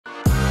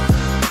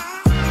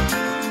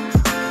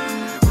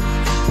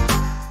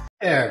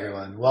Hey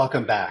everyone,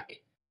 welcome back.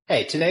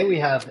 Hey, today we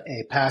have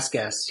a past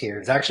guest here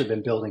who's actually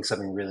been building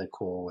something really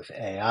cool with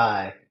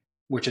AI,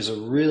 which is a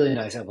really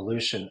nice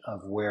evolution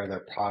of where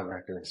their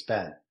product has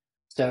been.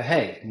 So,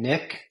 hey,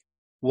 Nick,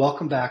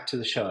 welcome back to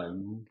the show.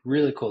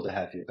 Really cool to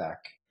have you back.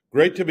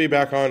 Great to be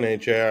back on,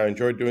 HA. I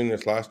enjoyed doing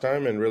this last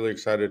time and really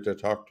excited to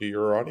talk to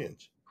your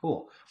audience.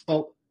 Cool.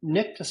 Well,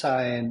 Nick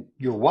Desai and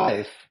your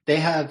wife, they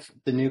have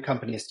the new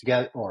companies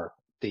together, or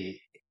the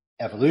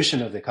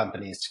evolution of the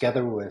companies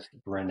together with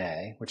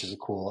Renee, which is a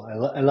cool.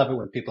 I love it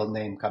when people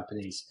name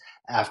companies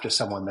after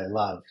someone they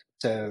love.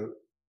 So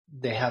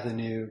they have the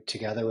new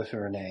Together with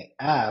Renee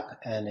app,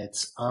 and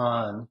it's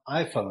on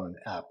iPhone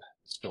app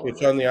store,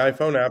 It's right? on the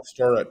iPhone App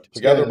Store at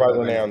Together Together by by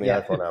Renee Renee. on the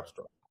Yeah. iPhone App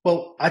Store.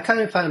 Well, I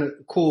kind of found it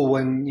cool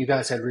when you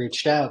guys had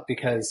reached out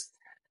because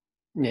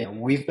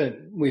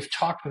we've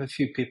talked with a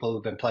few people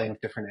who've been playing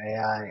with different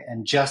AI,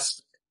 and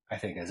just I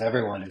think as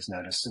everyone has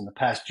noticed in the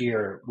past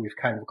year, we've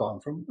kind of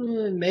gone from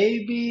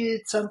maybe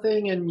it's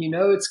something, and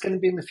it's going to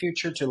be in the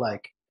future to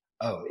like,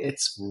 oh,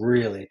 it's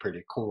really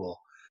pretty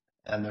cool,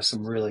 and there's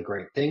some really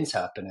great things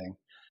happening.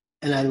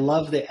 And I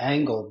love the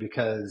angle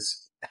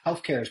because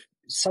healthcare is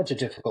such a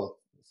difficult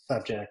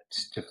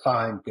subject to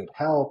find good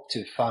help,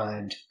 to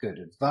find good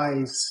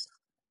advice,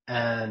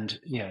 and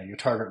your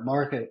target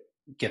market,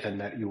 given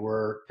that you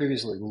were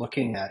previously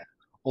looking at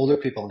older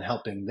people and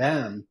helping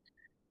them,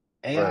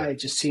 Right. AI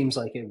just seems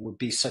like it would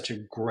be such a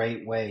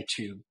great way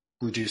to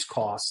reduce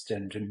cost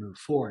and to move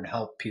forward and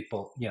help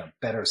people,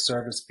 better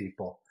service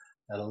people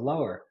at a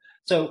lower.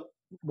 So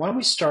why don't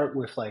we start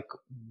with like,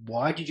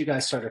 why did you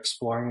guys start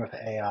exploring with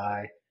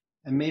AI,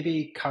 and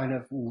maybe kind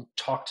of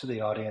talk to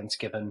the audience,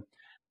 given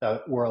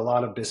that we're a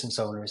lot of business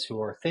owners who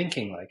are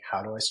thinking like,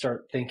 how do I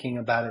start thinking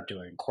about it?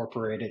 Do I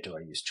incorporate it? Do I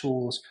use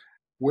tools?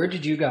 Where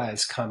did you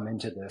guys come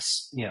into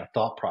this,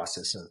 thought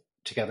process of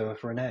together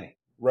with Renee?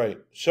 Right.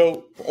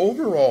 So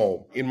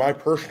overall, in my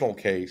personal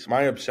case,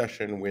 my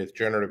obsession with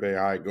generative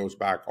AI goes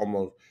back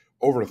almost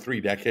over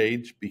 3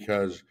 decades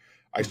because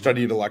I Hmm.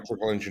 studied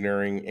electrical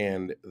engineering,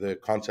 and the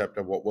concept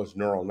of what was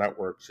neural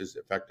networks is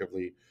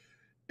effectively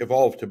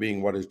evolved to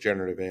being what is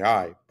generative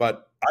AI.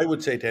 But I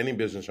would say to any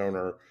business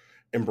owner,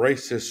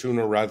 embrace this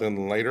sooner rather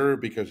than later,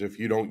 because if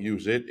you don't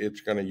use it,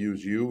 it's going to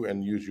use you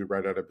and use you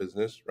right out of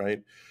business,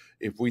 right?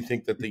 If we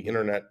think that the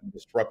internet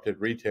disrupted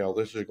retail,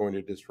 this is going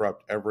to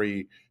disrupt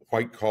every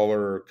white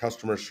collar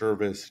customer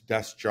service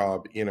desk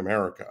job in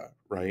America,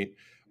 right?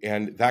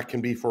 And that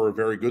can be for a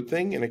very good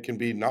thing, and it can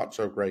be not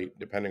so great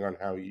depending on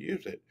how you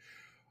use it.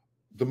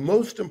 The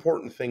most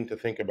important thing to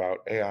think about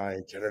AI,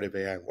 generative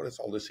AI, and what does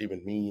all this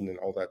even mean and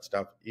all that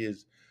stuff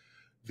is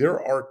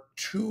there are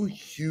two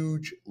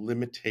huge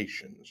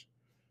limitations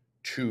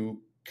to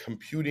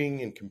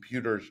computing and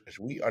computers as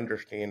we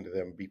understand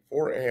them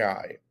before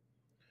AI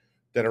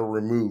that are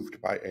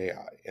removed by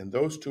AI. And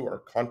those two are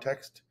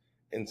context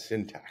and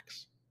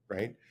syntax,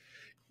 right?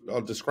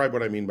 I'll describe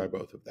what I mean by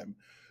both of them.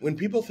 When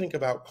people think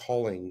about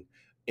calling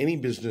any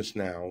business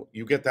now,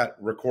 you get that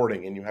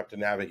recording and you have to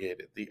navigate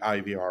it, the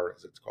IVR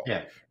as it's called.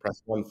 Yeah.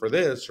 Press one for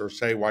this or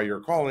say why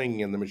you're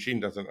calling, and the machine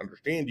doesn't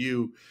understand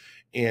you.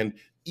 And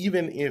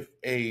even if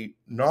a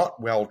not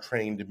well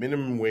trained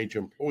minimum wage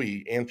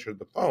employee answered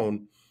the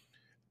phone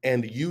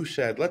and you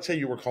said, let's say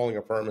you were calling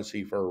a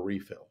pharmacy for a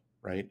refill,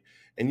 right?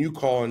 And you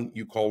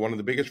call one of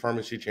the biggest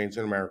pharmacy chains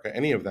in America,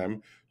 any of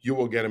them, you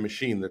will get a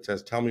machine that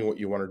says, tell me what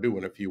you want to do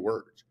in a few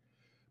words.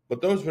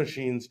 But those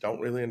machines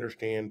don't really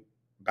understand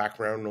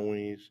background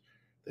noise.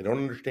 They don't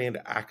understand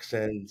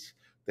accents.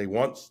 They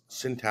want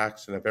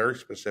syntax in a very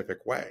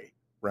specific way,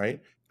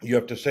 right? You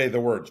have to say the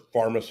words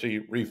pharmacy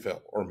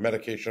refill or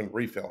medication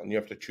refill, and you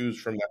have to choose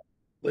from that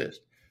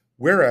list.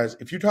 Whereas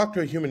if you talk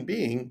to a human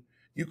being,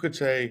 you could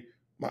say,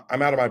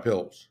 I'm out of my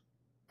pills.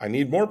 I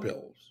need more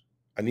pills.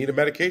 I need a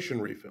medication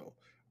refill.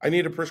 I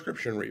need a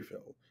prescription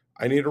refill.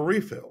 I need a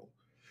refill.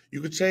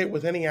 You could say it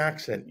with any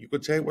accent. You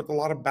could say it with a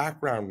lot of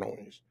background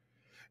noise.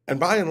 And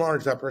by and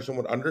large, that person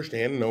would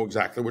understand and know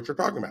exactly what you're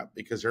talking about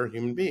because they're a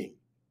human being,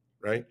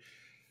 right?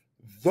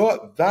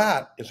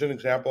 That is an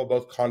example of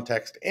both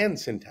context and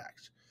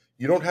syntax.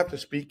 You don't have to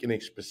speak in a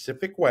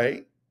specific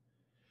way.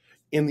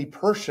 In the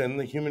person,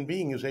 the human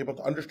being is able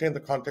to understand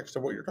the context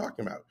of what you're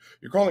talking about.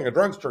 You're calling a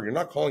drugstore, you're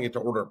not calling it to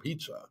order a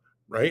pizza,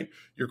 right?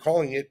 You're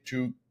calling it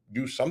to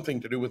do something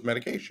to do with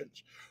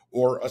medications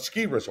or a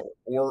ski resort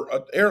or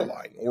an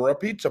airline or a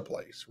pizza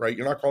place, right?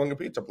 You're not calling a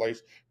pizza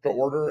place to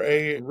order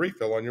a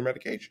refill on your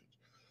medications.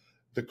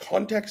 The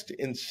context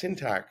in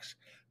syntax,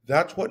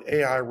 that's what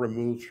AI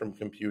removes from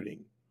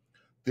computing.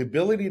 The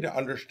ability to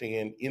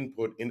understand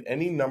input in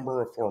any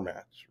number of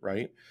formats,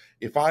 right?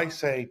 If I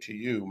say to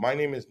you, my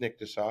name is Nick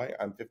Desai,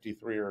 I'm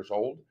 53 years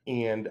old,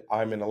 and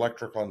I'm an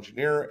electrical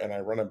engineer and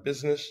I run a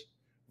business,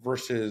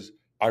 versus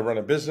I run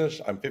a business,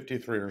 I'm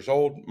 53 years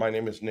old, my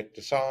name is Nick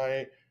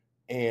Desai,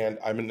 and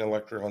I'm an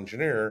electrical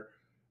engineer,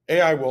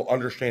 AI will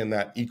understand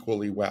that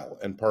equally well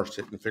and parse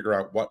it and figure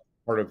out what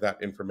part of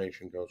that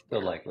information goes The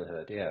where.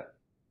 likelihood, yeah.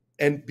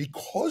 And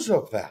because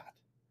of that,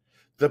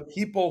 the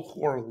people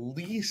who are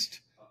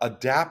least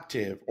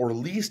adaptive or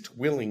least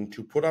willing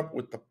to put up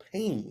with the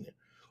pain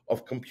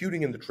of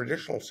computing in the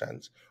traditional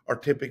sense are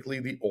typically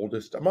the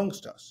oldest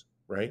amongst us,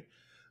 right?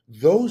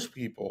 Those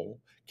people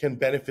can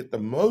benefit the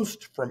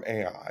most from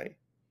AI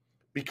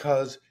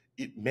because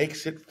it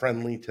makes it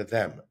friendly to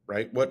them,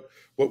 right? What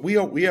we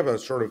have a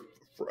sort of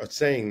a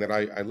saying that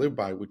I live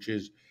by, which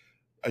is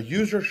a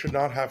user should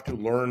not have to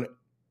learn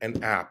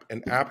an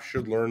app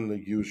should learn the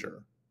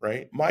user,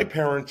 right? My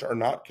parents are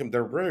not,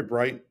 they're very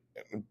bright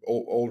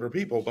older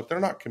people, but they're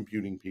not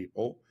computing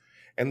people,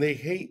 and they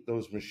hate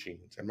those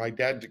machines. And my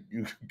dad,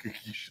 you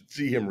should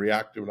see him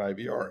react to an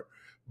IVR,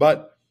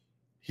 but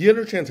he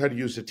understands how to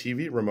use a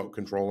TV remote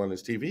control on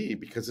his TV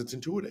because it's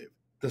intuitive.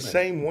 The Right.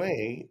 same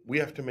way, we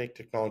have to make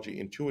technology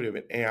intuitive,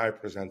 and AI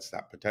presents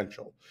that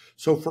potential.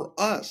 So for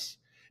us,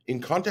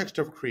 in context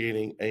of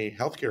creating a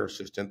healthcare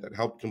assistant that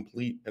helped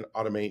complete and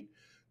automate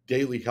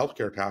daily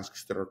healthcare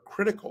tasks that are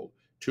critical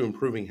to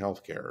improving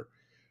healthcare,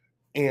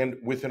 and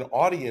with an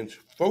audience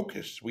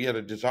focus, we had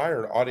a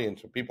desired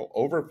audience of people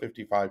over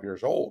 55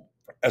 years old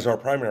as our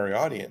primary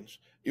audience.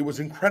 It was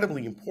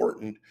incredibly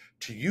important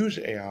to use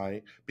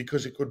AI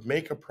because it could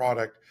make a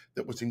product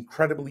that was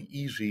incredibly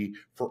easy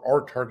for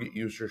our target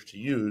users to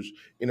use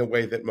in a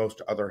way that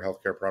most other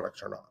healthcare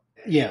products are not.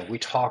 Yeah, we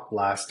talked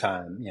last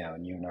time,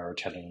 and you and I were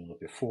chatting a little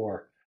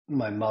before.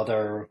 My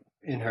mother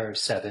in her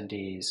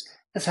 70s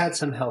has had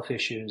some health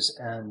issues,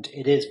 and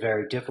it is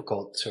very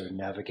difficult sort of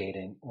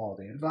navigating all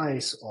the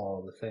advice,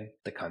 all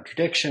the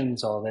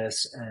contradictions, all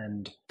this,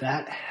 and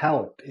that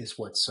help is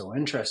what's so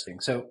interesting.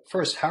 So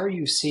first, how are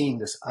you seeing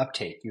this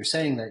uptake? You're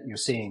saying that you're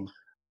seeing,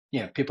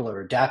 people are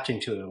adapting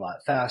to it a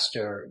lot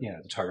faster,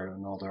 the target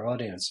an older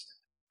audience.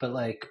 But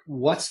like,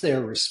 what's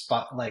their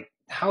response? Like,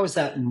 how is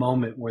that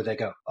moment where they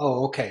go,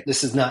 oh, okay,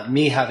 this is not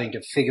me having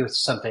to figure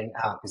something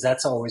out? Because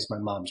that's always my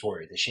mom's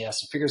worry, that she has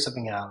to figure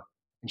something out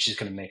and she's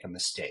going to make a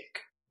mistake.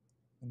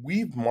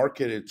 We've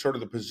marketed sort of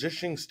the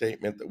positioning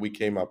statement that we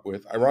came up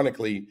with,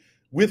 ironically,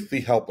 with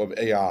the help of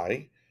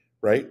AI,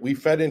 right? We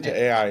fed into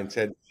AI and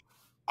said,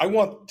 I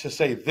want to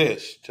say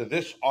this to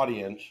this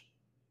audience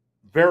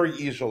very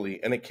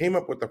easily. And it came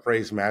up with the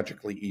phrase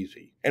magically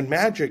easy. And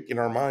magic in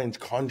our minds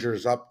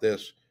conjures up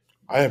this,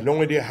 I have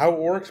no idea how it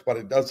works, but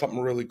it does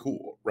something really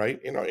cool,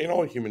 right? In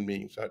all human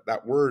beings,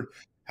 that word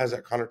has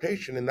that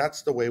connotation. And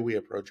that's the way we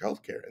approach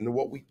healthcare. And then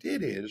what we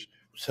did is,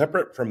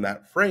 separate from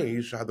that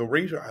phrase,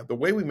 the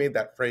way we made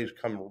that phrase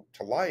come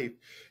to life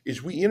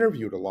is we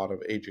interviewed a lot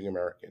of aging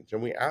Americans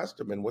and we asked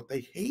them, and what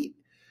they hate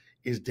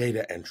is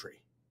data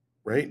entry,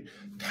 right?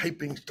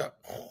 Typing stuff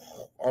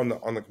on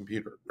the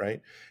computer,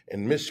 right?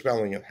 And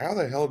misspelling it. How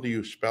the hell do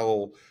you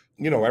spell,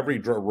 every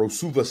drug,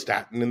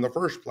 rosuvastatin in the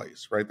first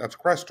place, right? That's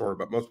Crestor,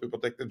 but most people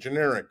take the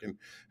generic. And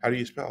how do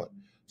you spell it?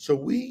 So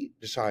we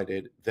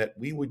decided that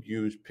we would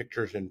use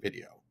pictures and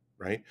video,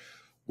 right?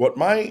 What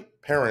my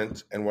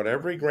parents and what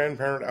every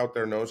grandparent out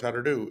there knows how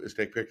to do is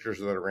take pictures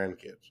of their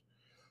grandkids.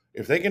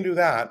 If they can do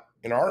that,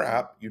 in our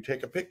app, you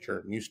take a picture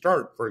and you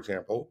start, for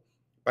example,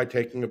 by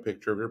taking a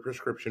picture of your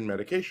prescription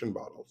medication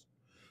bottles.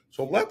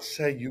 So let's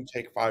say you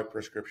take 5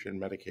 prescription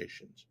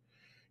medications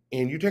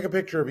and you take a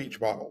picture of each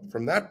bottle.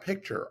 From that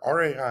picture,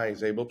 our AI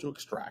is able to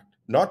extract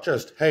not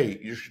just, hey,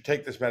 you should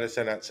take this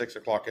medicine at 6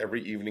 o'clock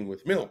every evening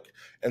with milk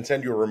and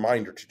send you a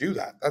reminder to do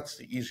that. That's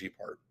the easy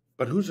part.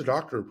 But who's the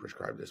doctor who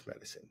prescribed this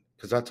medicine?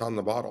 Because that's on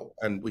the bottle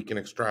and we can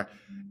extract.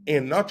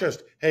 And not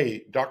just,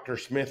 hey, Dr.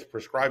 Smith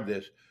prescribed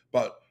this,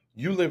 but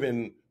you live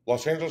in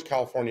Los Angeles,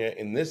 California,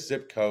 in this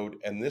zip code,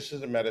 and this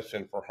is a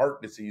medicine for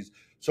heart disease.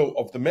 So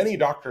of the many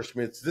Dr.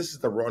 Smiths, this is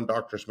the one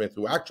Dr. Smith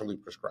who actually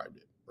prescribed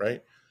it,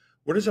 right?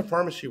 What is a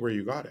pharmacy where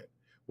you got it?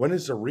 When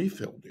is the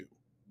refill due,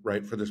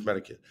 right, for this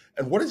medication?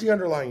 And what is the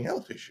underlying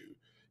health issue?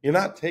 You're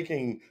not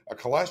taking a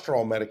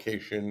cholesterol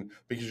medication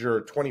because you're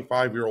a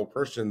 25-year-old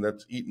person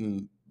that's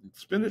eaten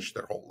spinach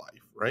their whole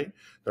life, right?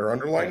 Their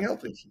underlying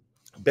health issues.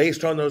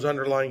 Based on those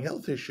underlying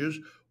health issues,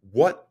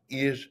 what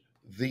is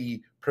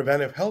the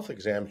preventive health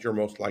exams you're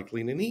most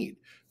likely to need?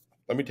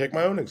 Let me take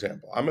my own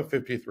example. I'm a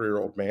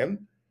 53-year-old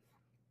man.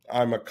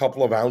 I'm a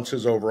couple of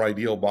ounces over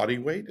ideal body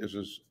weight, as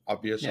is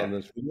obvious on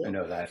this video. I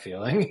know that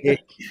feeling.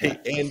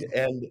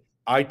 and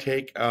I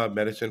take a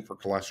medicine for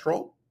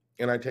cholesterol,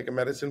 and I take a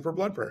medicine for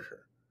blood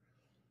pressure.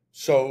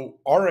 So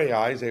our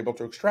AI is able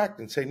to extract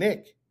and say,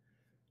 Nick,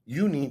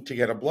 you need to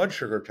get a blood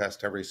sugar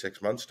test every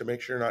 6 months to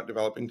make sure you're not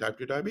developing type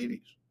 2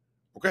 diabetes.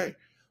 Okay,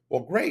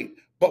 well, great.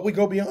 But we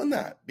go beyond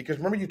that because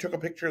remember, you took a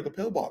picture of the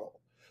pill bottle.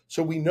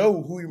 So we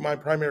know who my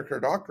primary care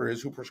doctor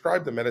is who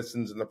prescribed the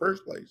medicines in the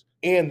first place.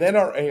 And then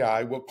our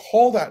AI will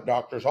call that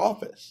doctor's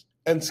office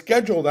and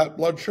schedule that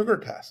blood sugar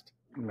test.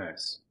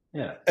 Nice.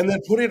 Yeah. And then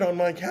put it on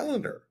my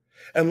calendar.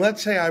 And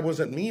let's say I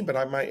wasn't me, but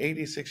I'm my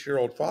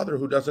 86-year-old father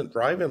who doesn't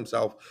drive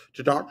himself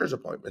to doctor's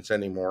appointments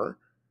anymore.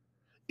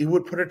 It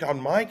would put it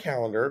on my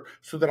calendar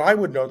so that I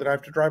would know that I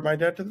have to drive my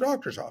dad to the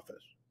doctor's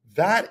office.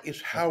 That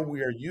is how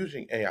we are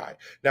using AI.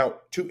 Now,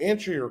 to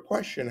answer your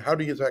question, how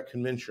do you that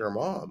convince your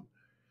mom?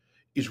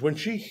 Is when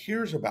she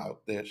hears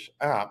about this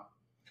app,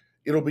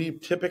 it'll be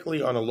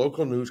typically on a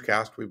local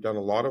newscast. We've done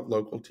a lot of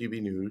local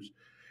TV news.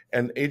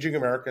 And aging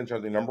Americans are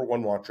the number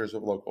one watchers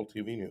of local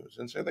TV news.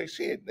 And so they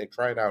see it, they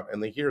try it out,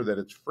 and they hear that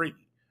it's free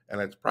and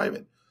it's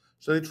private.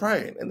 So they try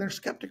it, and they're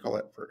skeptical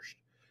at first.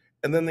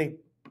 And then they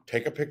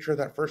take a picture of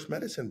that first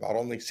medicine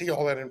bottle, and they see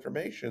all that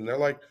information. They're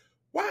like,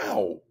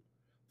 wow,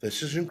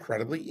 this is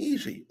incredibly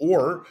easy.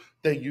 Or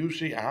they use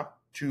the app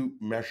to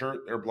measure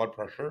their blood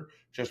pressure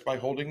just by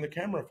holding the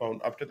camera phone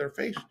up to their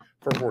face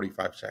for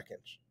 45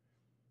 seconds.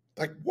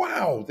 Like,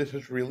 wow, this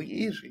is really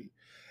easy.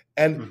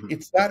 And Mm-hmm.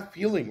 it's that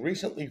feeling.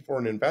 Recently, for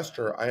an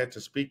investor, I had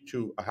to speak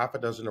to a half a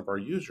dozen of our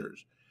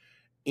users,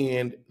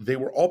 and they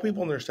were all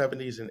people in their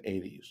 70s and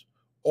 80s,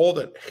 all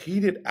that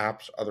hated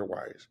apps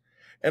otherwise,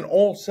 and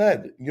all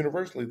said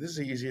universally, this is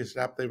the easiest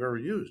app they've ever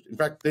used. In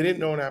fact, they didn't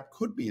know an app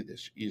could be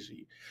this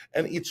easy.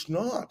 And it's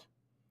not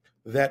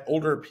that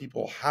older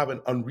people have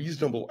an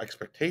unreasonable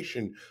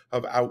expectation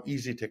of how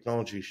easy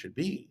technology should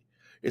be.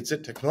 It's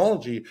that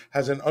technology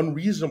has an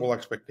unreasonable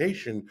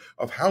expectation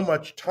of how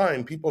much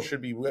time people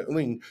should be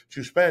willing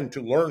to spend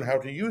to learn how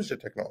to use the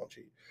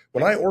technology.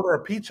 When I order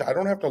a pizza, I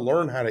don't have to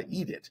learn how to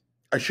eat it.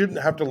 I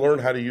shouldn't have to learn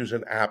how to use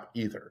an app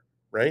either,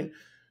 right?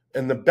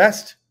 And the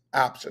best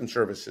apps and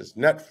services,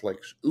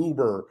 Netflix,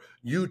 Uber,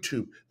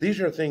 YouTube,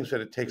 these are things that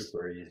it takes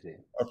Super easy.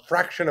 a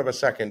fraction of a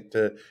second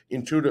to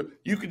intuitive.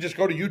 You could just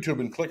go to YouTube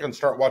and click and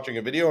start watching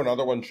a video,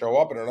 another one show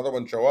up and another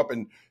one show up,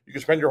 and you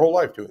can spend your whole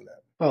life doing that.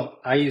 Well,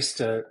 I used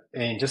to,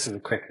 and just as a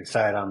quick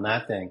aside on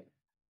that thing,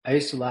 I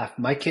used to laugh.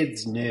 My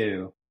kids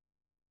knew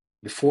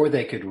before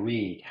they could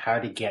read how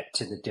to get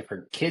to the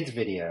different kids'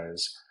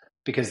 videos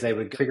because they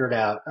would figure it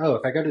out. Oh,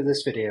 if I go to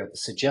this video, the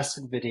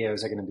suggested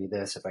videos are going to be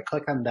this. If I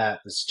click on that,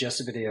 the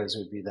suggested videos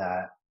would be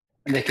that.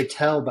 And they could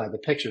tell by the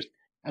pictures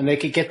and they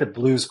could get the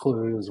Blues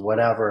Clues,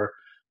 whatever,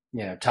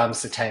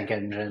 Thomas the Tank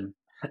Engine.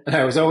 And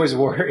I was always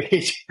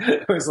worried.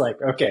 I was like,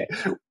 okay,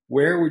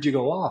 where would you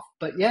go off?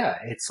 But yeah,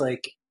 it's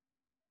like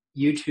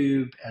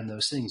YouTube and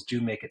those things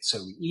do make it so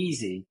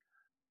easy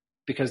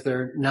because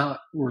they're not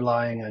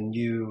relying on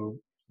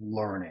you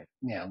learning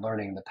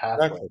the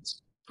Exactly.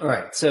 pathways. All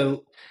right.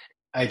 So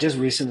I just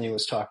recently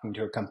was talking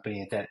to a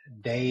company that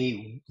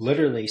they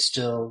literally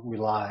still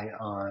rely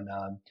on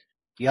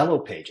yellow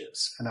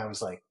pages. And I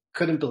was like,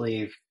 couldn't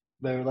believe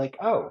they were like,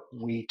 oh,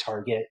 we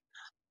target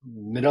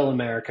middle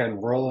America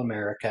and rural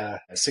America,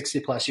 60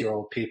 plus year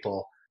old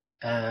people.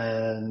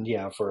 And,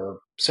 for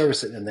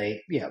services, and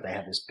they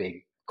have this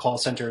big call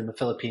center in the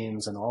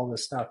Philippines and all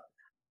this stuff.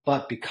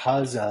 But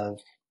because of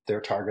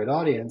their target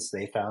audience,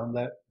 they found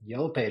that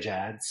yellow page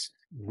ads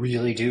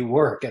really do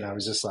work. And I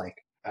was just like,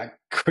 I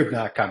could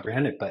not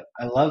comprehend it, but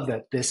I love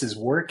that this is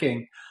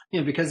working,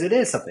 because it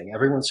is something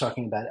everyone's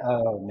talking about.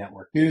 Oh,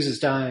 network news is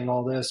dying,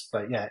 all this,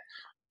 but yet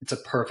it's a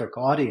perfect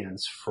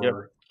audience Yep.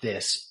 for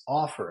this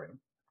offering.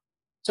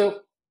 So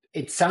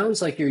it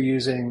sounds like you're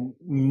using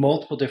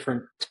multiple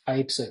different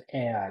types of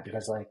AI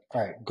because, like,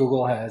 all right,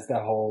 Google has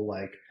that whole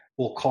like,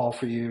 we'll call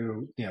for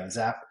you.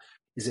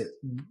 Is it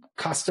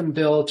custom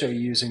built? Are you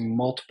using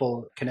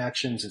multiple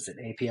connections? Is it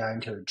API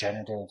into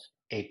generative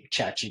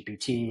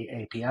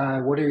ChatGPT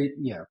API? What are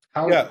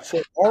Yeah.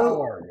 So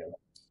how are you?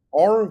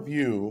 our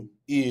view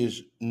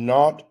is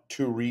not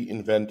to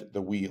reinvent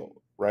the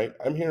wheel, right?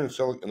 I'm here in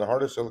the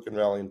heart of Silicon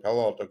Valley in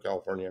Palo Alto,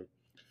 California,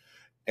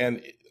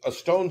 and a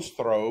stone's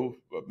throw,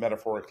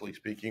 metaphorically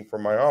speaking,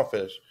 from my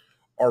office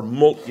are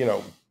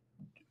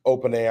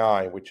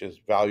OpenAI, which is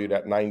valued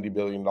at $90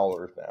 billion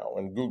now,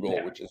 and Google,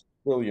 Yeah. which is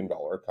 $1 billion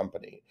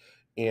company,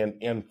 and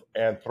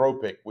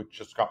Anthropic, which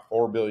just got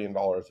 $4 billion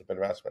of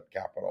investment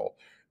capital,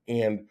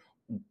 and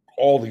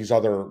all these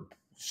other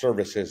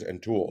services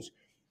and tools.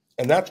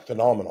 And that's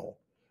phenomenal.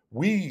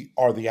 We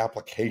are the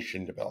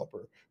application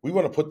developer. We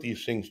want to put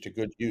these things to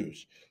good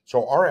use.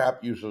 So our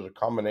app uses a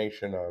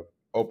combination of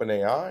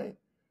OpenAI,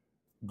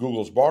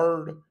 Google's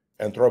Bard,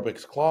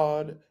 Anthropic's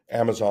Claude,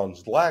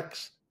 Amazon's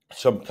Lex,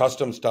 some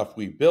custom stuff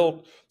we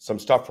built, some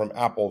stuff from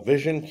Apple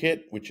Vision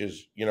Kit, which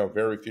is,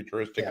 very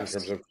futuristic in terms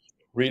Yes. of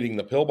reading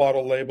the pill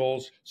bottle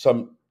labels,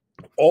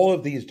 all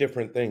of these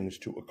different things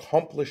to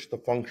accomplish the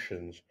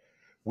functions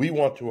we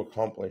want to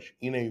accomplish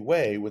in a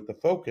way with the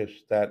focus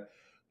that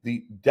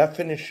the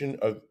definition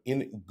of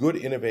good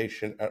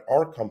innovation at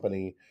our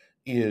company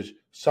is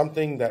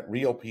something that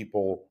real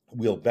people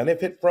will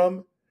benefit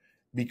from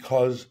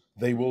because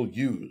they will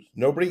use.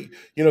 Nobody,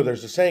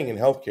 there's a saying in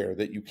healthcare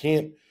that you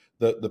can't,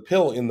 the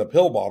pill in the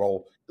pill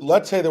bottle,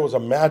 let's say there was a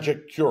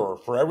magic cure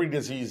for every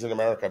disease in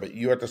America, but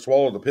you have to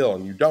swallow the pill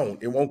and you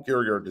don't, it won't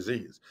cure your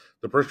disease.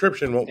 The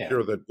prescription won't Yeah.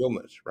 cure the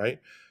illness, right?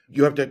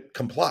 You have to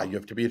comply, you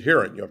have to be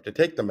adherent, you have to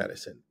take the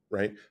medicine,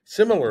 right?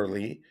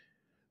 Similarly,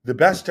 the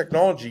best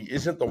technology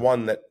isn't the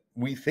one that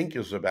we think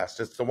is the best.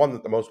 It's the one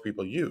that the most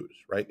people use,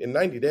 right? In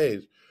 90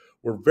 days,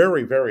 we're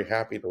very, very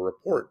happy to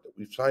report that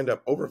we've signed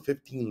up over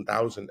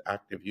 15,000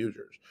 active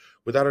users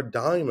without a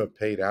dime of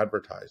paid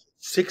advertising,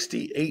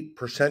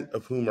 68%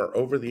 of whom are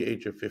over the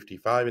age of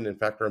 55. And in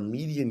fact, our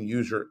median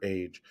user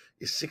age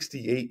is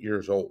 68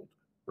 years old,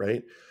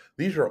 right?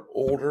 These are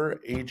older,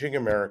 aging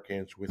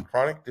Americans with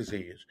chronic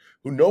disease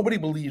who nobody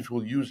believes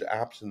will use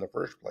apps in the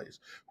first place,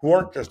 who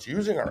aren't just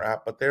using our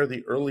app, but they're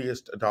the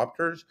earliest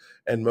adopters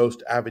and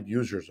most avid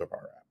users of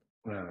our app.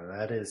 Wow,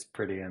 that is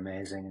pretty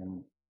amazing.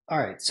 And all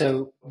right,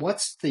 so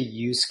what's the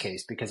use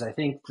case? Because I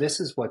think this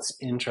is what's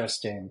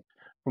interesting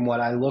from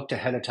what I looked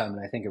ahead of time,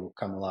 and I think it will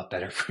come a lot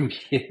better from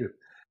you,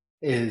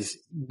 is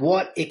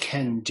what it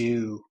can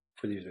do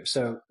for the user.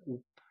 So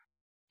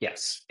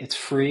yes, it's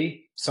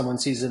free. Someone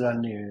sees it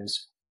on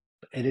news.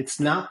 And it's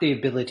not the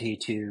ability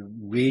to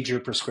read your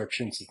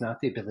prescriptions. It's not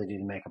the ability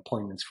to make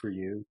appointments for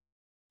you.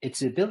 It's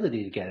the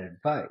ability to get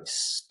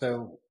advice.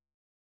 So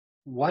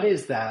what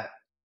is that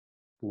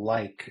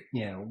like,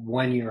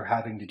 when you're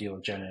having to deal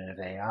with generative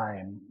AI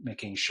and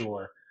making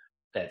sure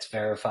that it's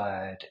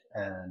verified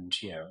and,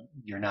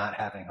 you're not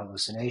having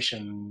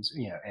hallucinations,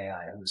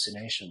 AI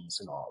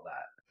hallucinations and all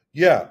that.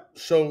 Yeah,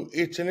 so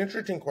it's an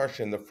interesting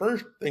question. The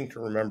first thing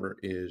to remember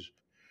is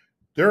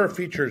there are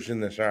features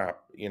in this app,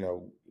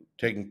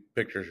 taking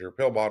pictures of your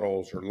pill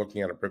bottles or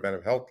looking at a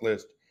preventive health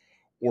list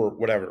or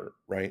whatever,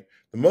 right?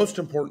 The most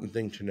important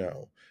thing to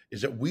know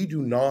is that we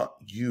do not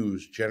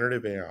use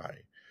generative AI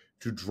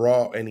to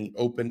draw any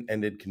open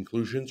ended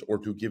conclusions or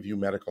to give you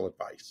medical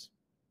advice,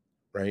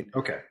 right?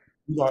 Okay.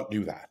 Do not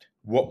do that.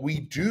 What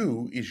we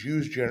do is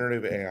use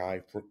generative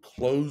AI for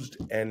closed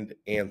end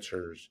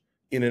answers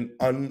in an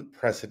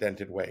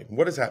unprecedented way.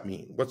 What does that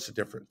mean? What's the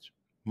difference?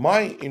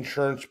 My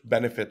insurance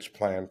benefits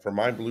plan for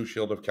my Blue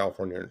Shield of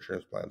California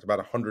insurance plan is about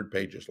 100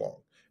 pages long.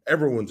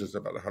 Everyone's is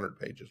about 100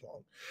 pages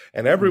long.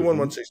 And everyone, Mm-hmm.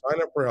 once they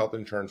sign up for health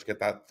insurance, get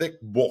that thick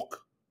book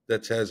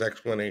that says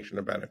explanation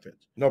of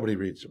benefits. Nobody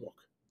reads the book.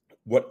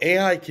 What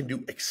AI can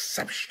do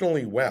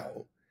exceptionally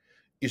well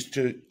is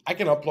I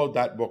can upload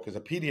that book as a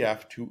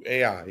PDF to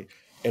AI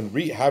and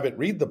have it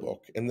read the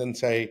book and then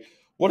say,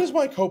 what is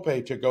my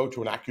copay to go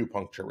to an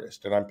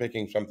acupuncturist? And I'm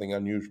picking something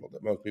unusual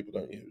that most people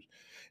don't use.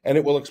 And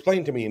it will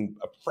explain to me in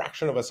a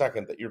fraction of a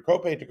second that your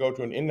copay to go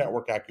to an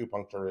in-network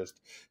acupuncturist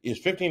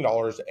is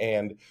 $15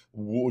 and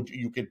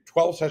you get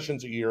 12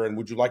 sessions a year. And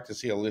would you like to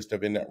see a list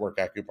of in-network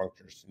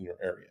acupuncturists in your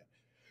area?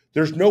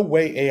 There's no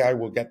way AI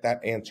will get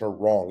that answer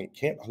wrong. It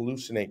can't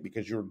hallucinate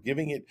because you're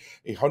giving it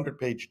a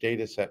 100-page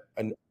data set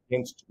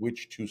against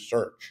which to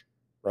search,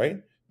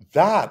 right?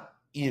 That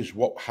is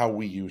how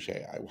we use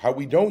AI. How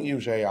we don't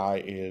use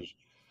AI is,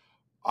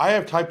 I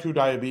have type 2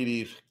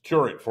 diabetes,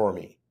 cure it for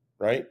me,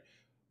 right?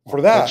 For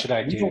What that, should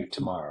I we do don't,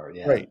 tomorrow?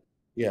 Yeah. right.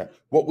 Yeah.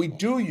 What we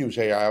do use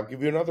AI, I'll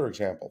give you another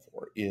example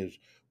for, is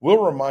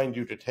we'll remind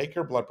you to take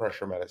your blood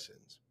pressure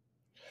medicines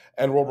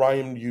and we'll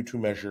remind you to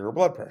measure your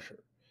blood pressure.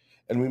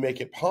 And we make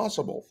it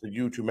possible for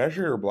you to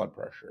measure your blood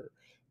pressure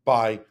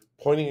by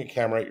pointing a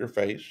camera at your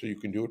face so you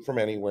can do it from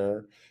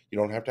anywhere. You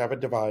don't have to have a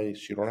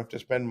device. You don't have to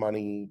spend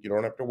money. You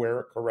don't have to wear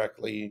it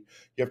correctly.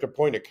 You have to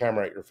point a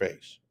camera at your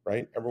face,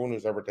 right? Everyone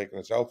who's ever taken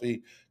a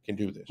selfie can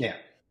do this. Yeah.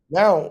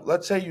 Now,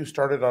 let's say you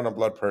started on a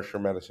blood pressure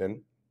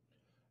medicine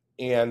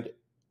and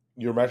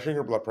you're measuring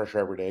your blood pressure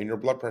every day and your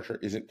blood pressure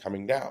isn't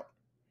coming down.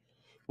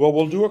 Well,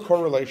 we'll do a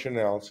correlation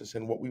analysis.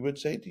 And what we would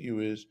say to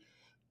you is,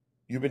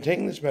 you've been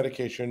taking this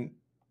medication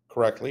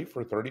correctly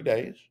for 30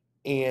 days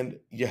and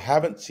you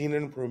haven't seen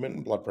an improvement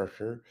in blood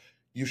pressure,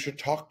 you should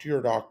talk to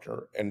your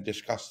doctor and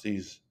discuss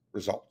these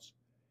results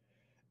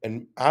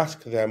and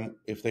ask them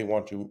if they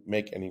want to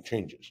make any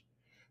changes.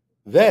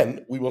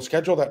 Then we will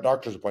schedule that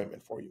doctor's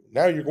appointment for you.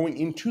 Now you're going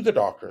into the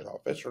doctor's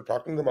office or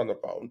talking to them on the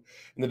phone,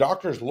 and the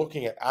doctor is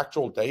looking at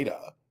actual data,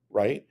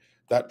 right?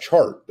 That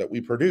chart that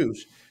we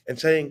produce and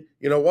saying,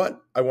 you know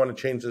what? I want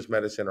to change this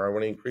medicine or I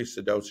want to increase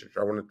the dosage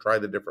or I want to try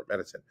the different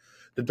medicine.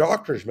 The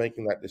doctor is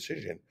making that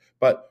decision.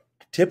 But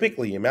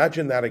typically,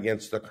 imagine that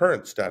against the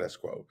current status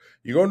quo.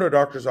 You go into a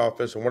doctor's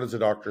office, and what does the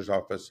doctor's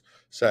office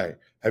say?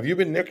 Have you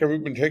been, Nick, have you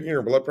been taking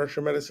your blood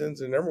pressure medicines?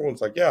 And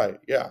everyone's like, yeah,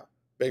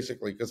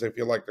 basically, because they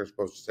feel like they're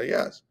supposed to say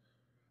yes.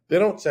 They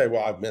don't say,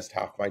 well, I've missed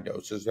half my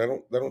doses. They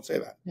don't say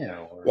that.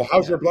 Well,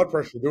 how's your blood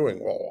pressure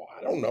doing? Well,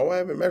 I don't know. I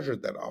haven't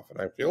measured that often.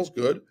 It feels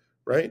good,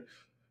 right?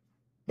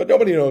 But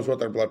nobody knows what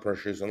their blood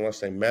pressure is unless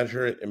they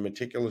measure it and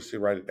meticulously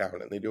write it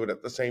down. And they do it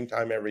at the same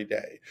time every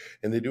day.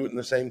 And they do it in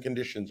the same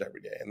conditions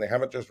every day. And they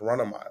haven't just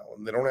run a mile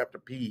and they don't have to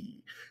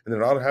pee. And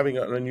they're not having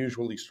an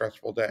unusually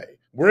stressful day.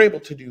 We're able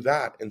to do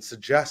that and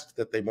suggest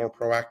that they more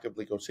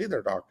proactively go see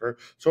their doctor.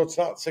 So it's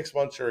not 6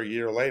 months or a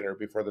year later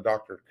before the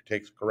doctor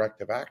takes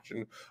corrective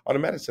action on a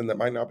medicine that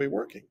might not be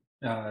working.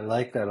 I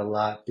like that a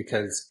lot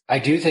because I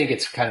do think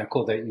it's kind of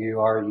cool that you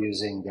are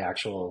using the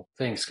actual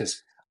things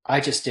because I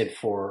just did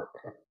for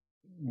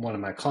one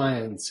of my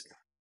clients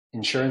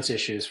insurance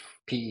issues,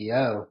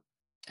 PEO,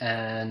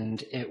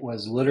 and it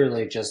was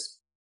literally just,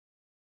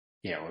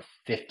 a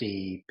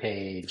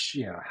 50-page,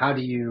 how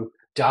do you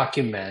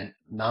document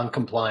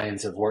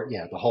non-compliance of work,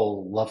 the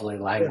whole lovely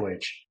Yeah.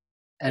 language.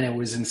 And it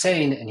was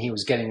insane. And he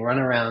was getting run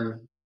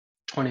around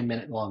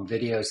 20-minute long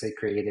videos they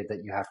created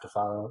that you have to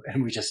follow.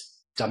 And we just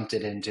dumped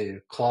it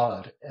into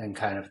Claude and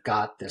kind of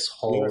got this Yeah.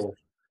 whole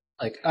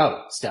like,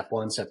 oh, step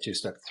one, step two,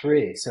 step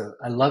three. So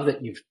I love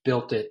that you've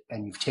built it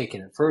and you've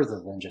taken it further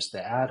than just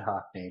the ad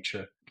hoc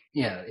nature.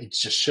 it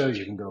just shows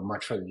you can go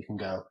much further. You can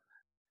go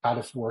how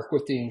to work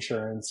with the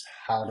insurance,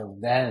 how to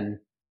then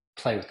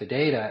play with the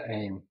data.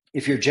 And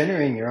if you're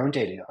generating your own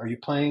data, are you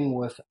playing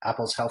with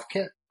Apple's Health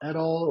Kit at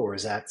all? Or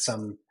is that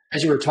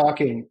as you were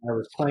talking, I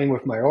was playing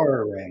with my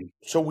Aura Ring.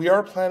 So we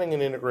are planning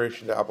an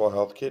integration to Apple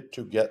Health Kit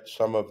to get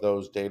some of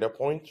those data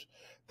points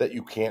that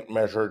you can't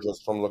measure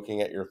just from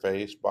looking at your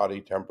face, body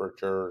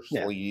temperature,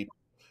 Yeah. sleep,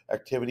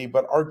 activity.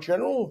 But our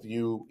general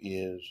view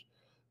is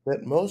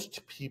that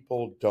most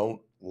people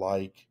don't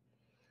like,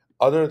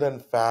 other than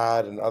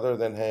fad and other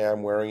than, hey,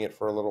 I'm wearing it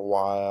for a little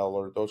while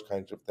or those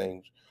kinds of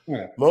things,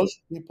 Yeah.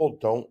 most people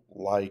don't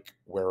like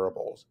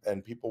wearables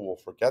and people will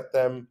forget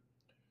them.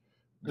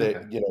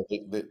 Okay.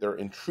 They're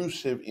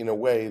intrusive in a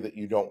way that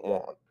you don't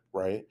want,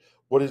 right?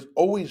 What is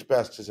always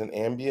best is an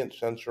ambient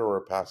sensor or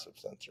a passive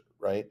sensor,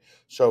 right?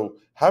 So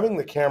having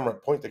the camera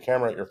point the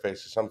camera at your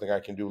face is something I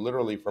can do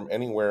literally from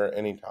anywhere,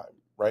 anytime,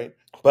 right?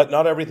 But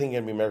not everything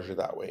can be measured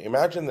that way.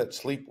 Imagine that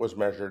sleep was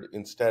measured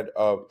instead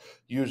of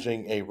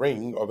using a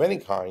ring of any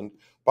kind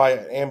by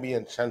an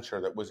ambient sensor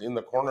that was in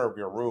the corner of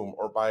your room,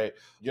 or by,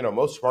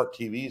 most smart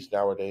TVs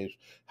nowadays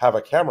have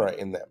a camera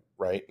in them,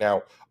 right?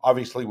 Now,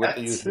 obviously with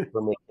the That's user's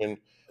permission,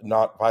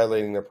 not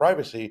violating their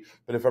privacy.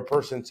 But if a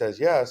person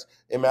says yes,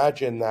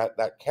 imagine that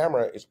that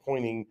camera is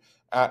pointing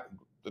at,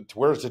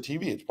 where's the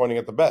TV? It's pointing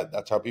at the bed.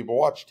 That's how people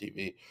watch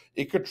TV.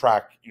 It could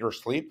track your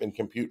sleep and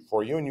compute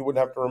for you, and you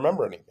wouldn't have to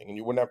remember anything, and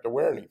you wouldn't have to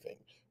wear anything,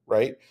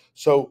 right?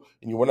 So,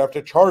 and you wouldn't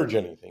have to charge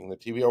anything. The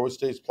TV always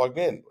stays plugged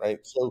in,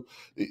 right? So,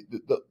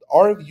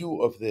 our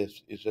view of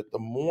this is that the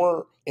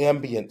more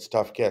ambient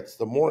stuff gets,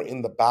 the more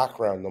in the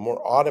background, the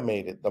more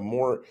automated, the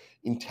more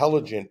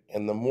intelligent,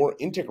 and the more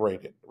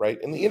integrated,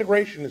 right? And the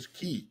integration is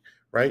key,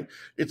 right?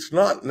 It's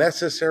not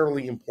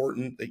necessarily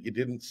important that you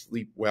didn't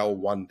sleep well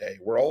one day.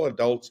 We're all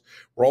adults,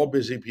 we're all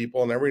busy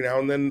people, and every now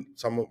and then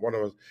one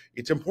of us,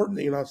 it's important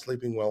that you're not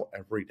sleeping well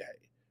every day,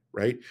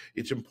 right?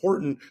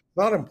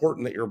 Not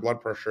important that your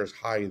blood pressure is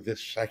high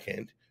this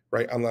second,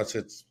 right? Unless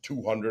it's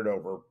 200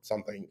 over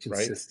something,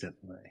 right?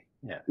 consistently.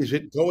 Yeah. Is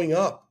it going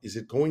up? Is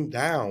it going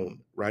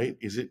down, right?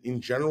 Is it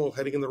in general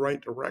heading in the right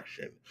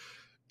direction?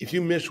 If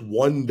you miss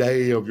one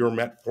day of your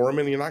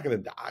metformin, you're not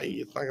going to die.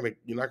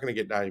 You're not going to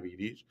get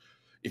diabetes.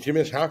 If you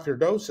miss half your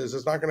doses,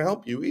 it's not going to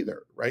help you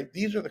either, right?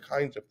 These are the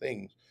kinds of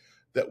things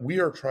that we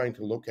are trying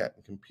to look at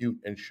and compute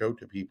and show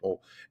to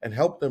people and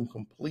help them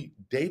complete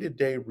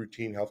day-to-day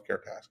routine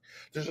healthcare tasks.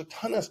 There's a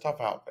ton of stuff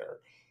out there.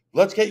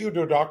 Let's get you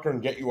to a doctor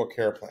and get you a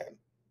care plan.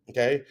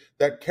 Okay?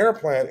 That care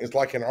plan is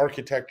like an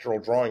architectural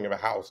drawing of a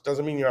house.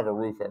 Doesn't mean you have a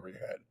roof over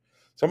your head.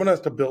 Someone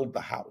has to build the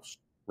house,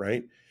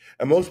 right?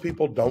 And most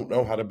people don't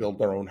know how to build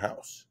their own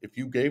house. If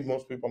you gave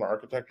most people an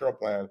architectural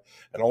plan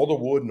and all the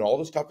wood and all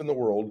the stuff in the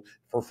world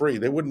for free,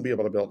 they wouldn't be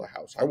able to build a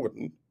house. I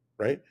wouldn't,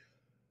 right?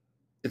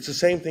 It's the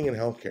same thing in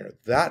healthcare.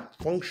 That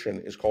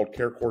function is called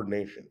care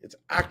coordination. It's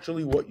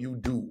actually what you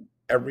do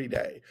every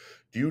day.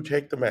 Do you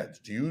take the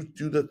meds? Do you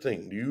do the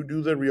thing? Do you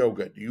do the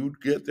yoga? Do you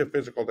get the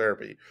physical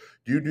therapy?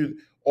 Do you do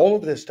all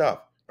of this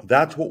stuff?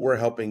 That's what we're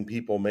helping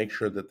people make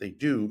sure that they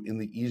do in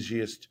the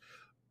easiest,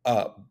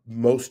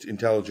 most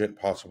intelligent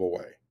possible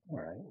way. All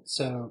right.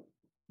 So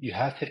you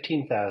have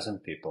 15,000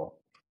 people.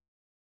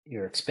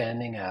 You're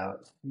expanding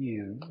out.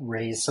 You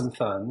raise some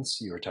funds.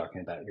 You were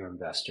talking about your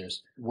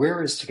investors.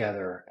 Where is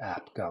Together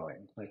app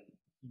going? Like,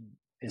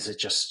 is it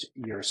just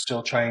you're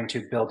still trying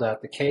to build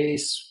out the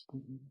case?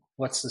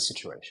 What's the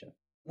situation?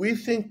 We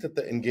think that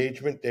the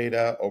engagement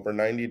data over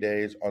 90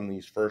 days on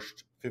these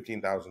first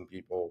 15,000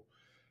 people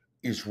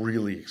is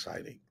really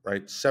exciting,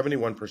 right?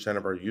 71%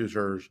 of our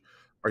users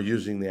are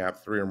using the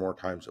app 3 or more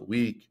times a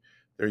week.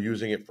 They're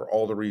using it for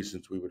all the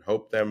reasons we would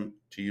hope them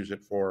to use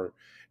it for.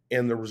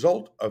 And the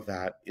result of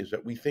that is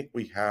that we think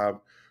we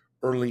have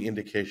early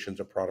indications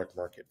of product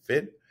market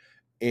fit.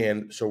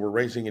 And so we're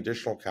raising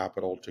additional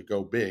capital to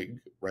go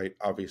big, right?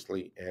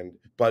 Obviously.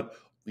 But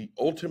the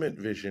ultimate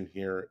vision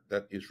here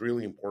that is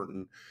really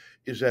important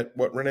is that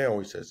what Renee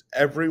always says,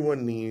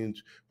 everyone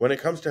needs, when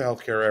it comes to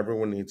healthcare,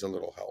 everyone needs a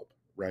little help,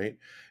 right?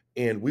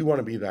 And we want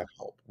to be that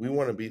help.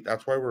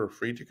 That's why we're a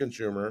free to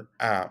consumer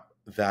app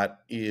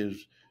that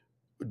is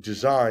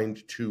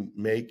designed to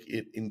make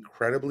it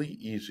incredibly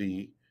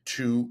easy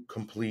to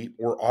automate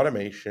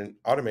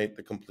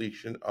the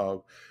completion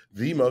of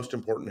the most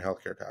important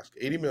healthcare task.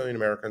 80 million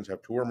Americans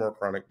have 2 or more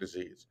chronic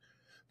disease.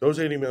 Those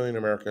 80 million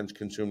Americans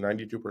consume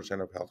 92%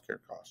 of healthcare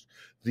costs.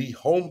 The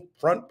home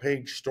front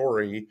page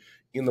story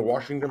in the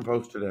Washington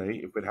Post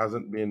today, if it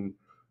hasn't been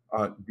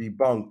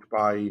debunked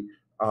by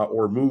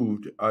or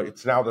moved,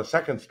 it's now the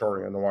second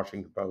story on the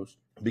Washington Post,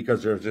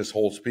 because there's this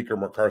whole Speaker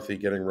McCarthy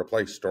getting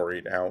replaced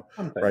story now,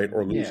 right? Something.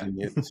 Or Yeah.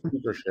 losing its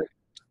speakership.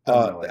 Don't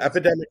know The what it's called.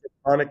 epidemic of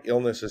chronic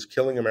illness is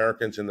killing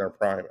Americans in their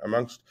prime.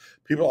 Amongst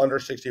people under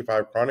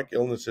 65, chronic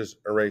illnesses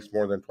erase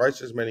more than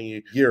twice as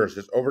many years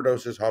as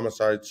overdoses,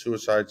 homicides,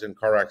 suicides, and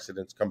car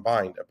accidents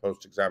combined, a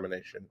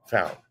post-examination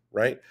found,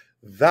 right?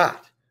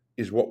 That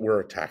is what we're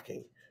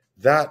attacking.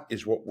 That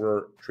is what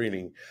we're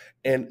treating.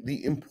 And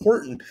the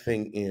important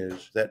thing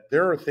is that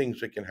there are things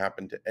that can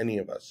happen to any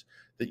of us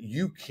that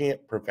you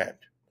can't prevent.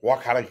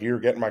 walk out of here,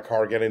 get in my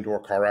car, get into a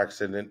car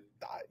accident,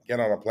 die, get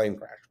on a plane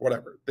crash,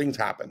 whatever. Things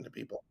happen to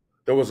people.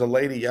 There was a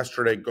lady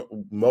yesterday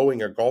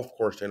mowing a golf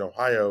course in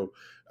Ohio,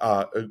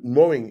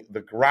 mowing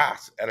the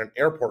grass at an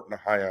airport in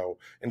Ohio,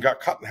 and got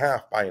cut in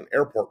half by an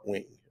airport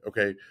wing.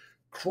 Okay.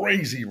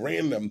 Crazy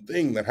random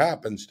thing that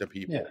happens to Yeah.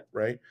 people,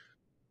 right?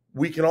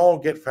 We can all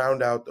get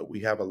found out that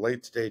we have a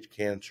late stage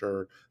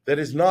cancer that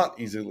is not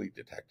easily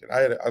detected.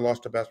 I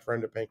lost a best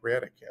friend to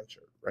pancreatic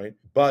cancer, right?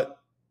 But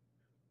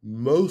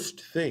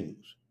most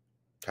things,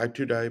 type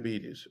 2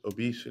 diabetes,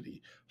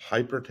 obesity,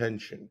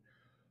 hypertension,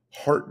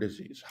 heart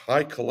disease,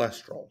 high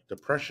cholesterol,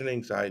 depression,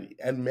 anxiety,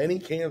 and many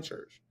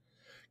cancers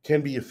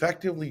can be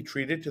effectively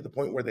treated to the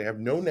point where they have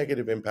no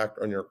negative impact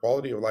on your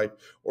quality of life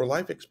or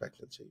life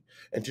expectancy.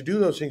 And to do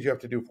those things, you have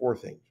to do four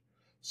things: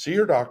 see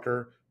your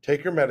doctor,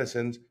 take your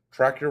medicines,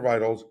 track your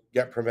vitals,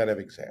 get preventive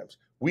exams.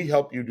 We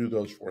help you do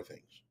those four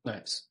things.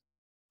 Nice.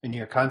 And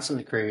you're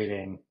constantly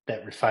creating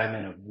that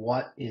refinement of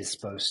what is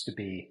supposed to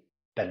be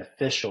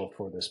beneficial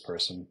for this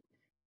person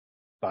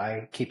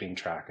by keeping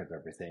track of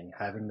everything,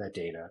 having the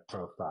data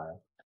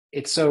profile.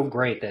 It's so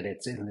great that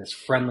it's in this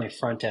friendly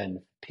front end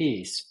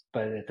piece,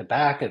 but at the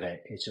back of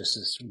it, it's just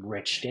this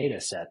rich data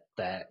set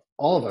that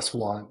all of us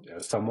want.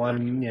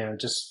 Someone,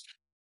 just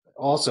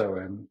also,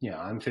 and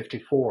I'm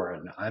 54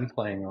 and I'm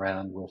playing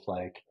around with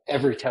like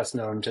every test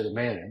known to the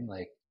man.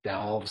 Like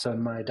now all of a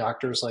sudden my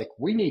doctor's like,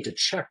 we need to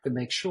check to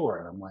make sure.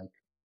 And I'm like,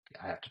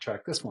 I have to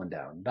track this one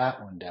down,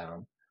 that one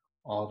down,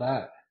 all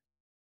that.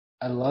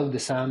 I love the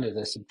sound of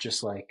this of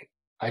just like,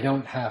 I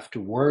don't have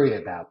to worry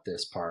about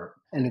this part.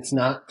 And it's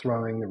not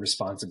throwing the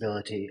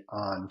responsibility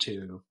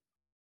onto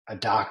a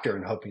doctor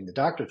and hoping the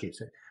doctor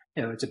keeps it.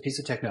 It's a piece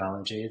of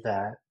technology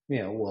that,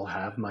 will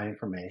have my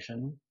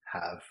information,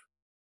 have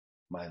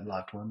my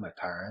loved one, my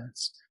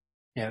parents,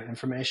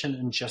 information,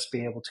 and just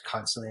be able to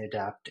constantly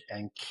adapt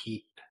and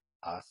keep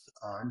us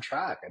on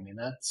track. I mean,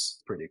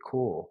 that's pretty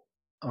cool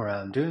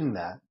around doing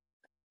that.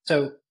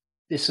 So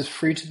this is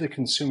free to the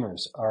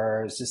consumers,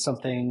 or is this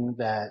something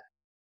that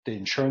the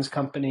insurance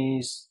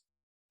companies,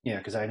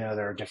 because I know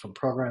there are different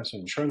programs for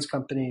insurance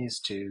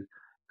companies to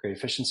create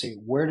efficiency.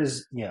 Where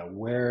does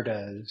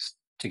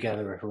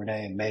Together with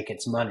Renee make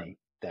its money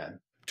then?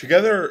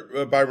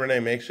 Together by Renee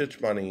makes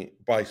its money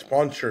by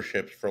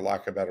sponsorships, for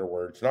lack of better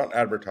words, not Okay.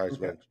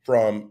 advertisements,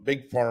 from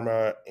big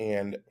pharma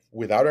and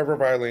without ever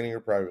violating your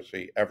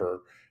privacy,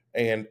 ever,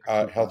 and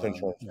health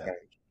insurance Yeah. plans.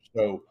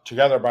 So,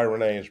 Together by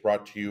Renee is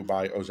brought to you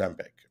by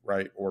Ozempic,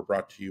 right? Or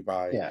brought to you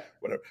by Yeah.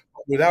 whatever,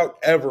 without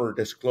ever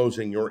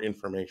disclosing your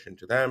information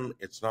to them.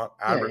 It's not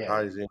Yeah. Yeah.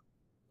 advertising.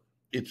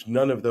 It's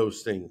none of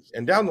those things.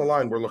 And down the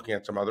line, we're looking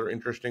at some other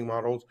interesting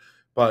models,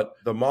 but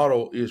the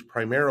model is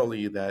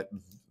primarily that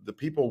the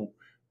people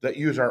that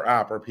use our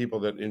app are people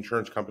that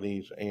insurance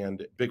companies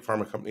and big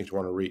pharma companies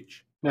want to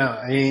reach. No,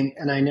 I mean,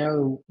 and I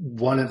know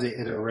one of the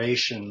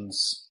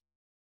iterations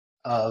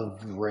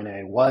of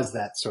Renee was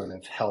that sort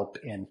of help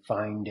in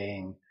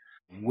finding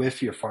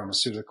with your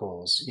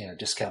pharmaceuticals,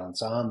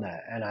 discounts on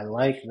that. And I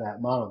like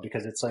that model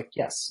because it's like,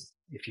 yes,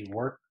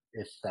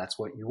 if that's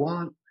what you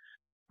want,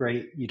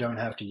 great. You don't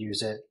have to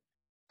use it.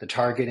 The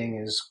targeting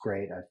is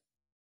great. I've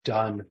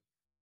done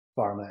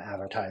pharma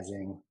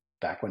advertising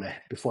back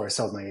before I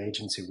sold my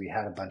agency, we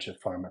had a bunch of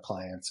pharma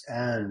clients,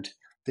 and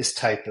this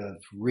type of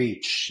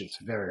reach, it's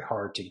very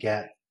hard to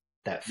get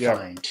that Yeah.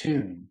 fine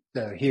tune.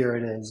 So here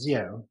it is,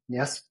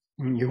 yes,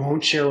 you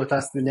won't share with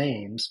us the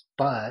names,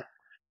 but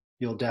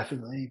you'll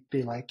definitely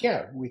be like,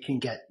 yeah, we can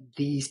get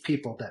these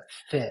people that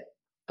fit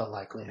the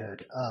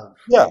likelihood of.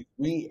 Yeah,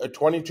 we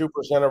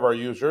 22% of our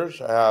users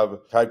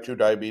have type 2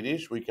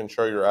 diabetes. We can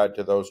show your ad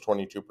to those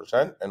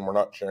 22%, and we're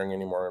not sharing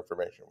any more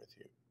information with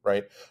you,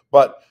 right?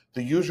 But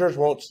the users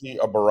won't see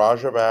a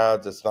barrage of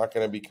ads. It's not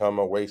going to become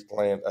a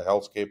wasteland, a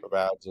hellscape of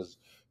ads, as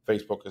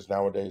Facebook is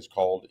nowadays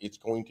called. It's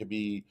going to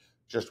be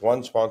just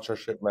one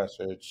sponsorship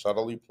message,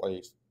 subtly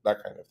placed,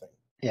 that kind of thing.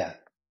 Yeah,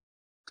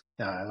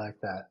 no, I like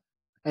that.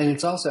 And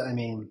it's also, I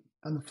mean,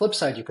 on the flip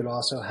side, you could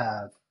also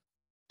have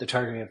the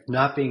targeting of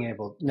not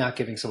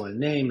giving someone a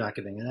name, not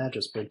giving an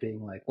address, but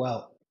being like,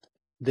 well,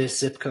 this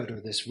zip code or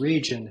this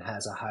region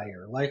has a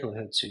higher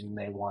likelihood, so you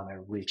may want to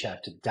reach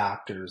out to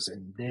doctors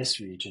in this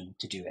region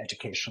to do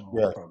educational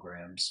Yeah.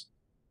 programs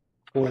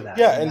for that.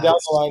 Yeah, And and down the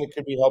that's, line, it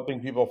could be helping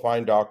people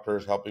find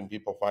doctors, helping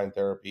people find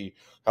therapy,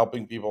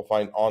 helping people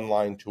find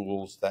online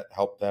tools that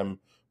help them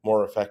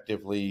more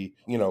effectively.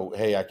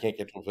 Hey, I can't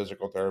get to a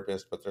physical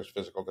therapist, but there's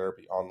physical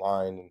therapy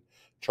online, and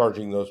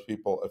charging those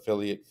people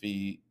affiliate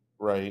fee,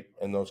 right?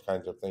 And those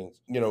kinds of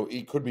things.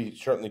 It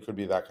certainly could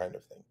be that kind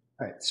of thing.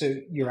 all right. So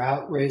you're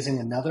out raising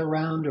another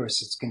round, or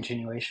is it a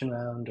continuation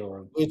round,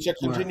 or It's a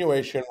where?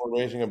 continuation. We're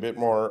raising a bit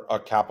more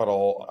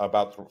capital,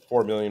 about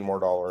 $4 million more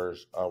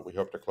dollars. We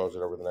hope to close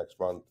it over the next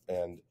month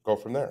and go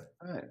from there.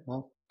 All right.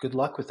 Well, good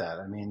luck with that.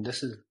 I mean,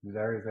 this is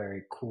very,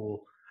 very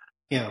cool.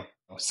 You know,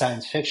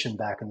 Science fiction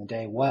back in the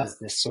day was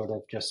this sort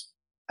of just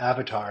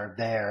avatar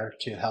there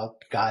to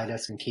help guide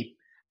us and keep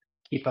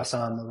us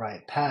on the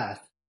right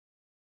path.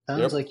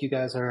 Sounds Yep. like you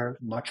guys are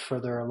much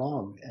further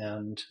along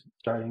and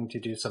starting to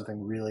do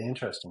something really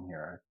interesting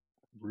here.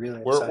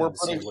 really We're excited to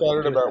pretty see what you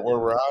excited do with about it. where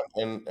we're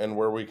at and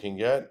where we can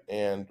get,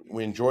 and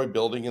we enjoy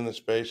building in the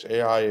space.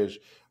 AI is.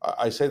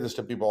 I say this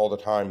to people all the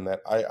time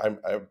that I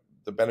have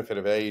the benefit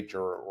of age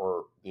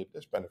or the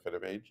disbenefit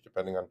of age,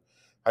 depending on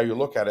how you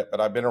look at it.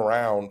 But I've been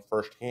around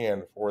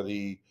firsthand for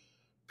the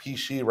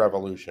PC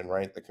revolution,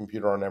 right? The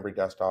computer on every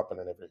desktop and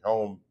in every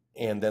home.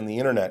 And then the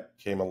internet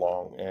came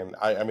along. And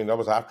I mean, that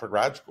was after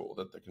grad school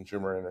that the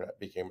consumer internet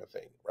became a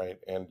thing, right?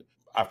 And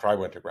after I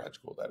went to grad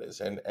school, that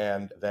is. And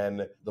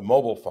then the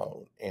mobile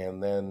phone,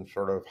 and then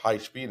sort of high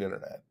speed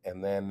internet,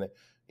 and then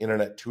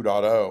Internet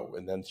 2.0,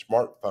 and then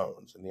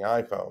smartphones and the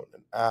iPhone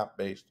and app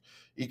based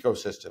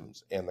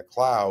ecosystems and the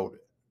cloud,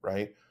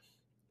 right?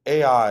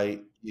 AI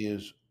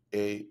is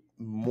a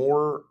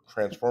more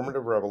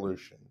transformative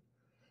revolution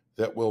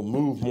that will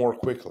move more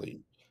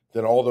quickly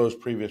than all those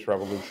previous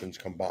revolutions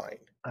combined.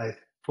 I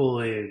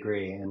fully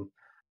agree. And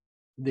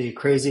the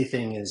crazy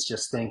thing is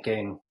just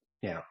thinking,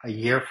 a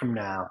year from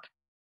now,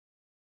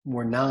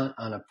 we're not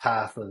on a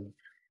path of,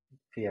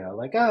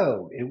 like,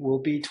 oh, it will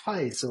be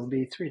twice, it will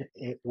be three,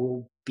 it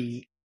will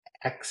be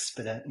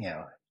exponent,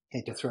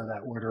 hate to throw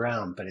that word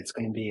around, but it's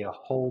going to be a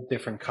whole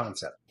different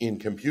concept. In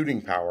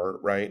computing power,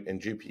 right,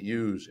 and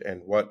GPUs,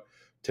 and what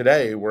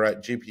today we're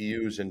at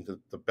GPUs and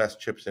the best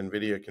chips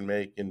NVIDIA can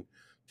make in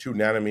 2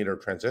 nanometer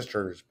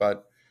transistors.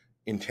 But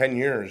in 10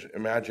 years,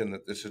 imagine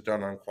that this is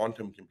done on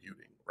quantum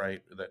computing,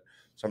 right? That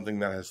something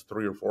that has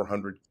 300 or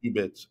 400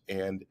 qubits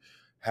and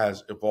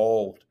has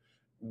evolved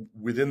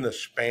within the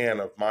span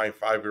of my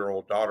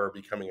 5-year-old daughter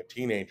becoming a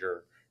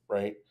teenager,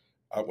 right?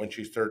 When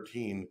she's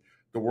 13,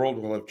 the world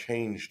will have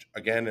changed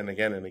again and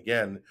again and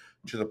again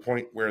to the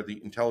point where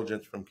the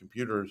intelligence from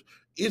computers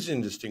is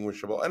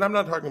indistinguishable. And I'm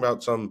not talking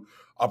about some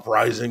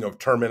uprising of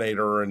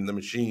Terminator and the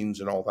machines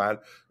and all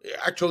that.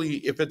 Actually,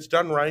 if it's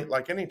done right,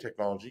 like any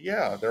technology,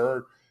 yeah, there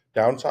are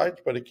downsides,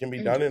 but it can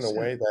be done in a 100%.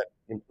 way that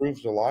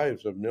improves the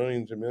lives of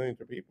millions and millions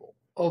of people.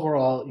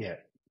 Overall, yeah,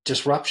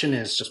 disruption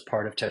is just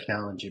part of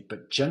technology,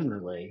 but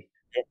generally,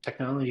 Yep,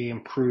 technology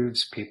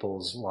improves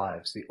people's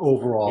lives, the yep,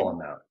 overall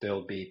amount.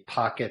 There'll be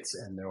pockets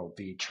and there'll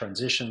be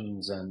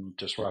transitions and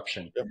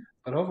disruption. yep.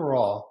 But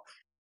overall,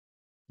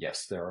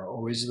 yes, there are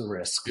always the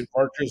risks. It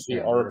marches the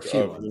There are a arc few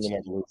of ones. human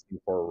evolution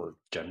forward.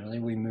 Generally,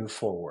 we move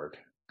forward.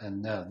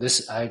 And no,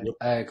 this, I, Yep.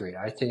 I agree.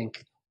 I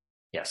think,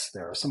 yes,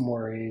 there are some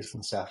worries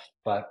and stuff,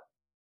 but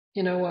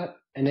you know what?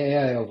 An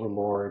AI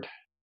overlord,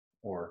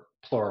 or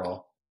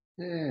plural,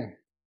 eh,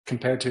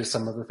 compared to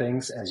some of the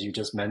things, as you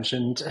just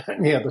mentioned,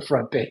 the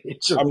front page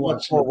of the I'm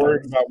much Washington more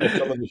worried Post. about what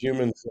some of the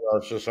humans in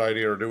our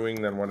society are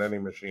doing than what any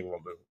machine will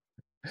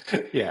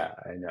do. Yeah,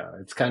 I know.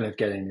 It's kind of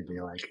getting to be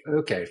like,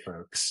 okay,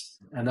 folks,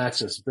 and that's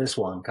just this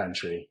one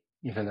country,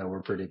 even though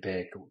we're pretty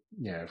big.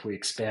 If we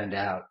expand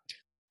out,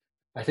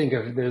 I think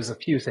there's a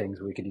few things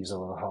we could use a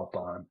little help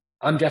on.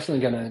 I'm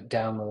definitely going to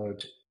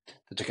download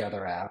the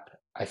Together app.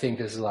 I think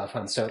this is a lot of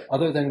fun. So,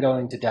 other than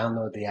going to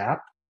download the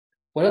app,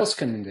 what else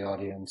can the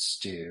audience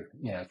do?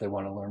 If they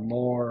want to learn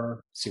more,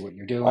 see what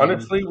you're doing.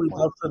 Honestly, we'd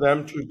What? love for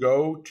them to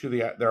go to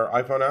their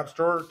iPhone App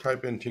Store,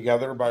 type in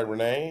Together by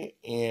Renee,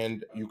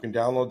 and you can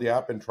download the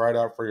app and try it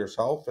out for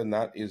yourself. And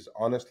that is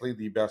honestly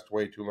the best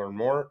way to learn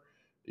more.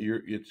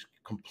 It's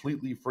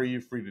completely free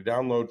to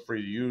download,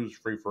 free to use,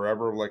 free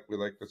forever, like we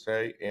like to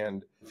say.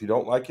 And if you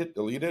don't like it,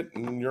 delete it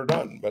and you're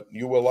done, but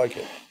you will like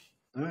it.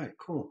 All right,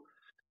 cool.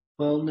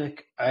 Well,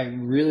 Nick, I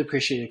really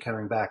appreciate you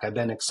coming back. I've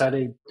been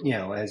excited,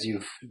 as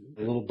you've a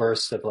little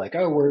burst of like,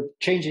 oh, we're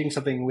changing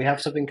something, we have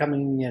something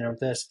coming,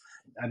 this.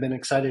 I've been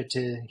excited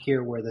to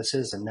hear where this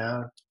is and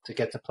now to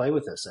get to play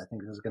with this. I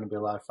think this is going to be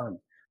a lot of fun.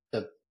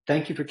 So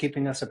thank you for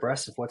keeping us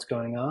abreast of what's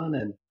going on.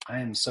 And I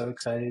am so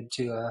excited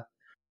to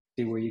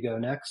see where you go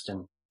next.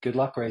 And good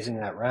luck raising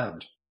that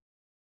round.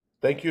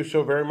 Thank you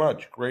so very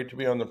much. Great to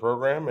be on the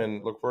program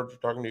and look forward to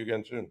talking to you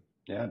again soon.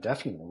 Yeah,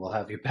 definitely. We'll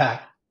have you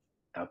back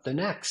out the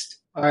next.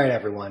 All right,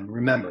 everyone.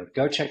 Remember,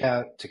 go check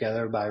out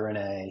Together by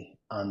Renee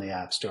on the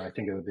App Store. I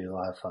think it would be a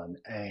lot of fun.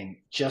 And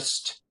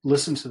just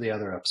listen to the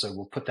other episode.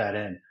 We'll put that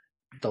in.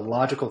 The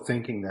logical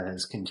thinking that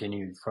has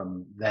continued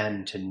from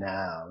then to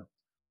now,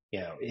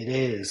 it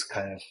is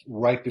kind of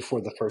right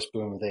before the first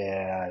boom of the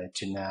AI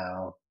to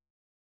now,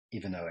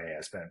 even though AI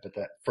has been, but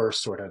that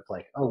first sort of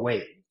like, oh,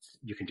 wait,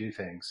 you can do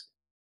things.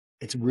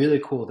 It's really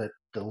cool that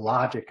the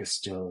logic is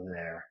still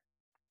there,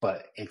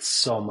 but it's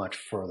so much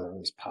further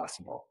as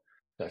possible.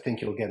 So I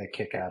think you'll get a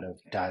kick out of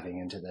diving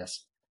into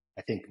this.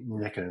 I think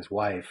Nick and his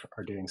wife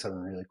are doing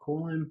something really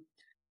cool. And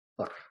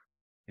look,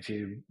 if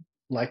you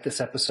like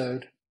this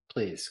episode,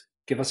 please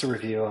give us a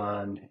review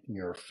on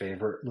your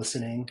favorite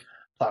listening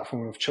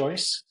platform of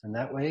choice. And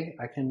that way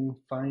I can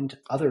find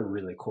other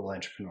really cool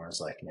entrepreneurs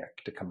like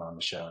Nick to come on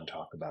the show and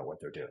talk about what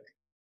they're doing.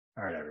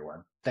 All right,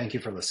 everyone. Thank you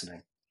for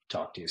listening.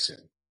 Talk to you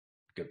soon.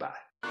 Goodbye.